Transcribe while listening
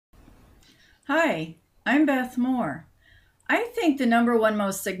Hi, I'm Beth Moore. I think the number one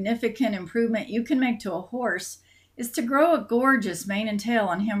most significant improvement you can make to a horse is to grow a gorgeous mane and tail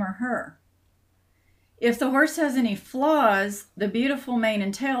on him or her. If the horse has any flaws, the beautiful mane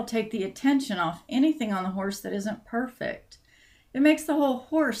and tail take the attention off anything on the horse that isn't perfect. It makes the whole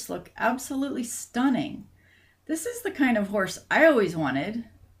horse look absolutely stunning. This is the kind of horse I always wanted.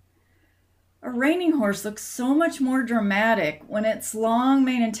 A reining horse looks so much more dramatic when its long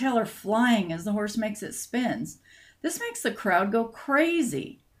mane and tail are flying as the horse makes its spins. This makes the crowd go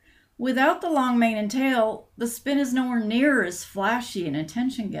crazy. Without the long mane and tail, the spin is nowhere near as flashy and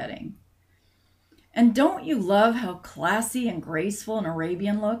attention-getting. And don't you love how classy and graceful an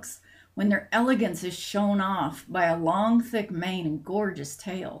Arabian looks when their elegance is shown off by a long, thick mane and gorgeous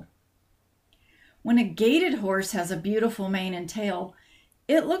tail? When a gaited horse has a beautiful mane and tail,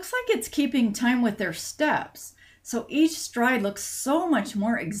 it looks like it's keeping time with their steps, so each stride looks so much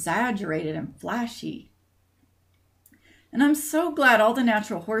more exaggerated and flashy. And I'm so glad all the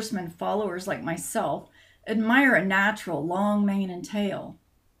natural horseman followers like myself admire a natural long mane and tail.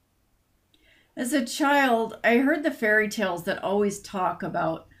 As a child, I heard the fairy tales that always talk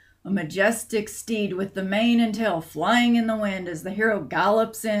about a majestic steed with the mane and tail flying in the wind as the hero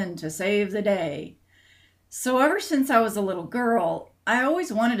gallops in to save the day. So ever since I was a little girl, I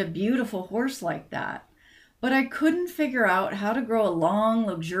always wanted a beautiful horse like that, but I couldn't figure out how to grow a long,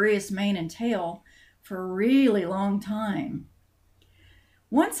 luxurious mane and tail for a really long time.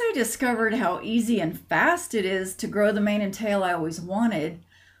 Once I discovered how easy and fast it is to grow the mane and tail I always wanted,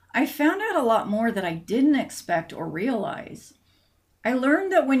 I found out a lot more that I didn't expect or realize. I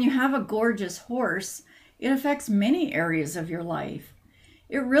learned that when you have a gorgeous horse, it affects many areas of your life.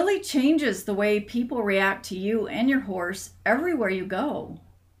 It really changes the way people react to you and your horse everywhere you go.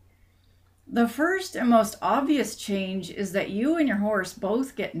 The first and most obvious change is that you and your horse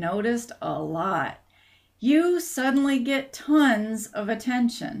both get noticed a lot. You suddenly get tons of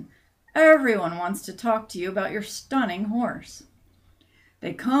attention. Everyone wants to talk to you about your stunning horse.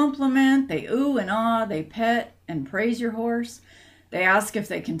 They compliment, they ooh and ah, they pet and praise your horse. They ask if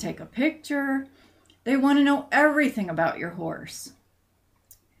they can take a picture. They want to know everything about your horse.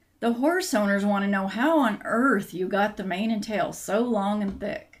 The horse owners want to know how on earth you got the mane and tail so long and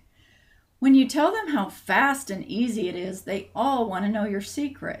thick. When you tell them how fast and easy it is, they all want to know your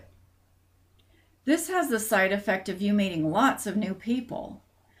secret. This has the side effect of you meeting lots of new people.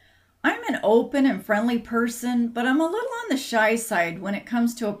 I'm an open and friendly person, but I'm a little on the shy side when it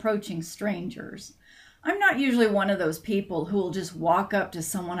comes to approaching strangers. I'm not usually one of those people who will just walk up to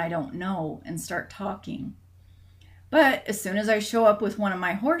someone I don't know and start talking. But as soon as I show up with one of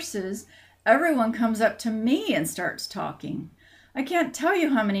my horses, everyone comes up to me and starts talking. I can't tell you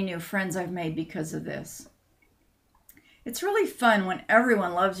how many new friends I've made because of this. It's really fun when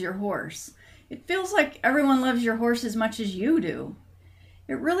everyone loves your horse. It feels like everyone loves your horse as much as you do.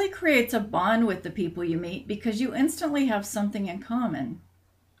 It really creates a bond with the people you meet because you instantly have something in common.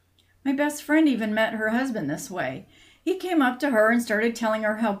 My best friend even met her husband this way. He came up to her and started telling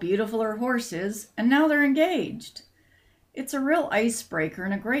her how beautiful her horse is, and now they're engaged. It's a real icebreaker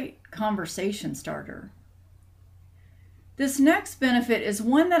and a great conversation starter. This next benefit is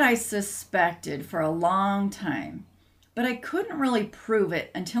one that I suspected for a long time, but I couldn't really prove it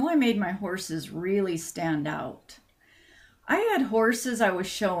until I made my horses really stand out. I had horses I was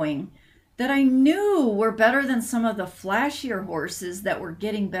showing that I knew were better than some of the flashier horses that were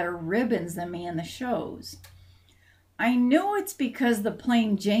getting better ribbons than me in the shows. I knew it's because the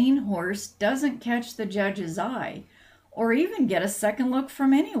plain Jane horse doesn't catch the judge's eye or even get a second look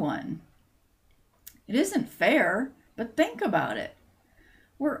from anyone. It isn't fair, but think about it.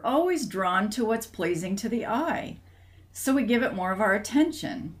 We're always drawn to what's pleasing to the eye, so we give it more of our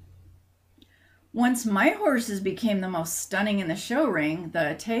attention. Once my horses became the most stunning in the show ring,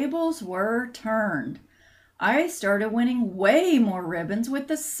 the tables were turned. I started winning way more ribbons with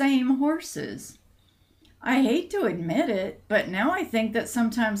the same horses. I hate to admit it, but now I think that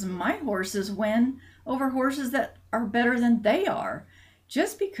sometimes my horses win over horses that are better than they are,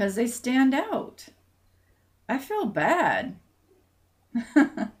 just because they stand out. I feel bad.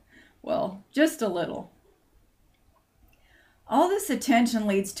 Well, just a little. All this attention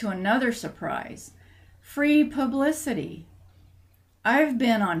leads to another surprise: free publicity. I've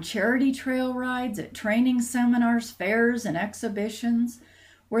been on charity trail rides, at training seminars, fairs, and exhibitions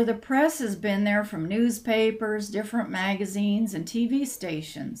where the press has been there from newspapers, different magazines, and TV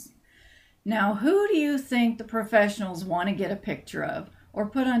stations. Now, who do you think the professionals want to get a picture of or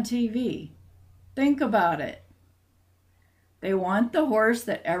put on TV? Think about it. They want the horse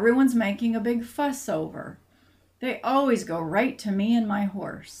that everyone's making a big fuss over. They always go right to me and my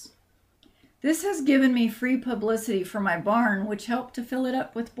horse. This has given me free publicity for my barn, which helped to fill it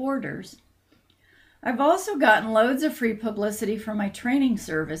up with boarders. I've also gotten loads of free publicity for my training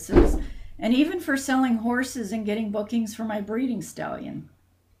services and even for selling horses and getting bookings for my breeding stallion.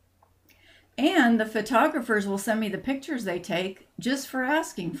 And the photographers will send me the pictures they take just for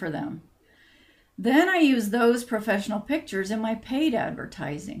asking for them. Then I use those professional pictures in my paid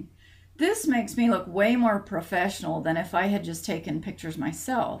advertising. This makes me look way more professional than if I had just taken pictures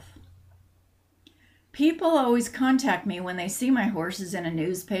myself. People always contact me when they see my horses in a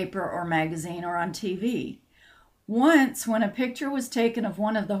newspaper or magazine or on TV. Once, when a picture was taken of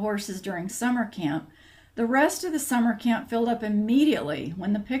one of the horses during summer camp, the rest of the summer camp filled up immediately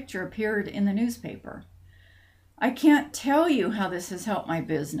when the picture appeared in the newspaper. I can't tell you how this has helped my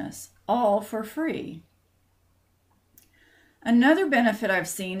business, all for free. Another benefit I've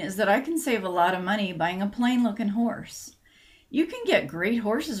seen is that I can save a lot of money buying a plain-looking horse. You can get great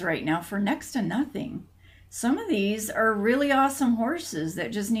horses right now for next to nothing. Some of these are really awesome horses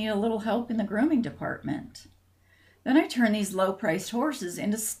that just need a little help in the grooming department. Then I turn these low-priced horses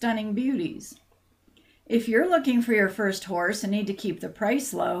into stunning beauties. If you're looking for your first horse and need to keep the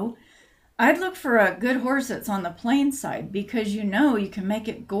price low, I'd look for a good horse that's on the plain side because you know you can make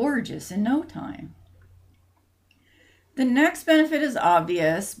it gorgeous in no time. The next benefit is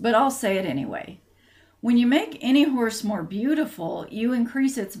obvious, but I'll say it anyway. When you make any horse more beautiful, you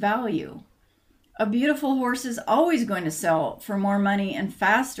increase its value. A beautiful horse is always going to sell for more money and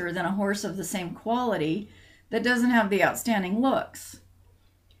faster than a horse of the same quality that doesn't have the outstanding looks.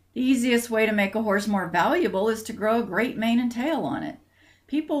 The easiest way to make a horse more valuable is to grow a great mane and tail on it.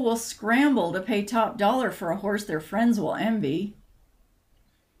 People will scramble to pay top dollar for a horse their friends will envy.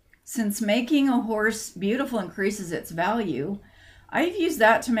 Since making a horse beautiful increases its value, I've used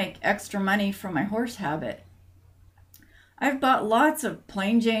that to make extra money from my horse habit. I've bought lots of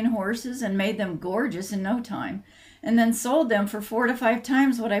plain Jane horses and made them gorgeous in no time, and then sold them for 4 to 5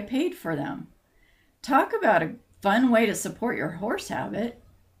 times what I paid for them. Talk about a fun way to support your horse habit.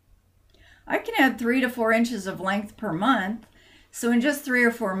 I can add 3 to 4 inches of length per month, so in just 3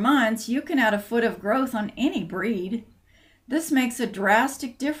 or 4 months, you can add a foot of growth on any breed. This makes a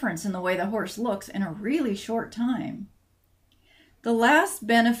drastic difference in the way the horse looks in a really short time. The last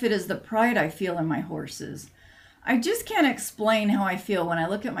benefit is the pride I feel in my horses. I just can't explain how I feel when I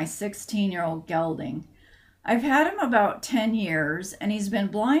look at my 16-year-old gelding. I've had him about 10 years, and he's been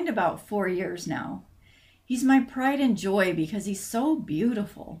blind about 4 years now. He's my pride and joy because he's so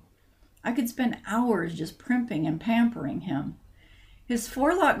beautiful. I could spend hours just primping and pampering him. His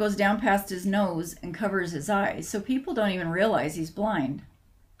forelock goes down past his nose and covers his eyes, so people don't even realize he's blind.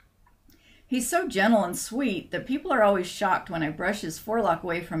 He's so gentle and sweet that people are always shocked when I brush his forelock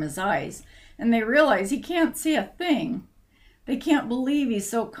away from his eyes, and they realize he can't see a thing. They can't believe he's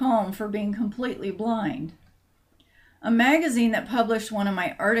so calm for being completely blind. A magazine that published one of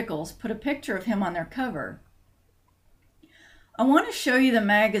my articles put a picture of him on their cover. I want to show you the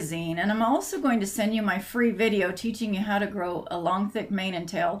magazine, and I'm also going to send you my free video teaching you how to grow a long, thick mane and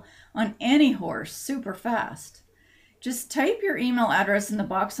tail on any horse super fast. Just type your email address in the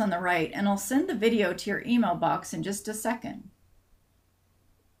box on the right, and I'll send the video to your email box in just a second.